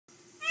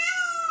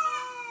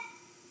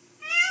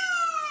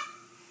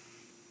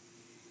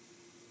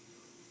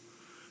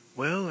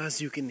Well, as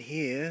you can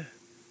hear,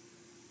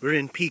 we're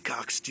in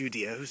Peacock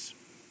Studios.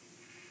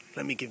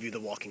 Let me give you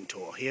the walking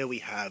tour. Here we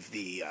have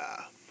the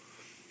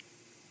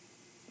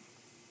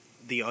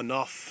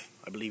on-off.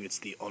 I believe it's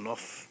the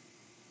on-off.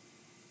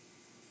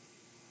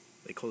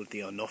 They call it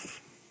the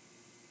on-off.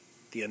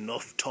 The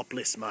on-off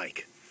topless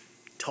mic.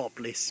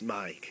 Topless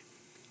mic.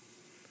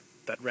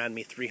 That ran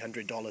me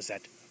 $300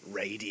 at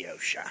Radio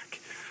Shack.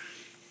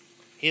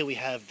 Here we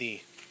have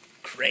the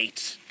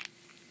crate.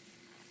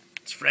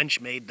 It's French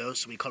made though,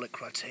 so we call it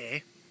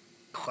crate.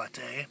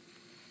 Crate.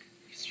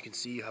 As you can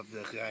see, you have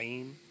the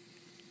rain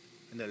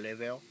and the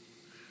level.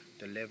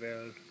 The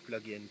level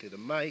plug into the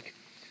mic.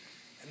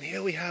 And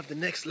here we have the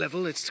next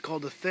level. It's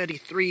called the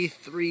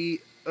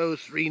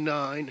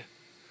 333039.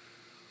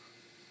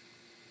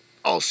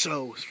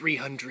 Also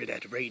 300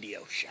 at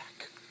Radio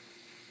Shack.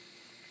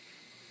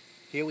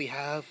 Here we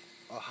have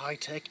a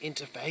high-tech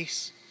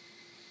interface.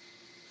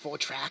 4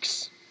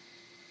 tracks.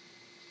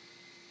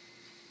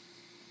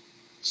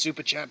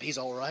 Super Champ, he's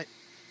alright.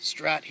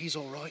 Strat, he's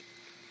alright.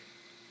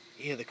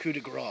 Here, the coup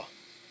de grace.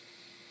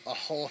 A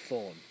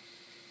Hawthorne.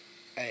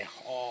 A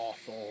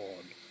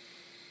Hawthorne.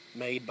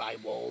 Made by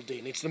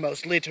Walden. It's the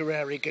most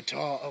literary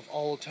guitar of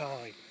all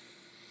time.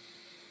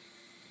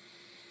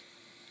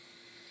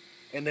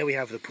 And there we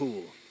have the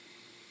pool.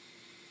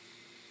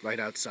 Right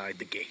outside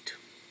the gate.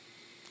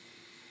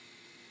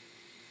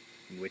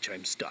 In which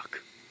I'm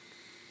stuck.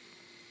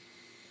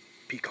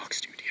 Peacock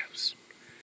Studios.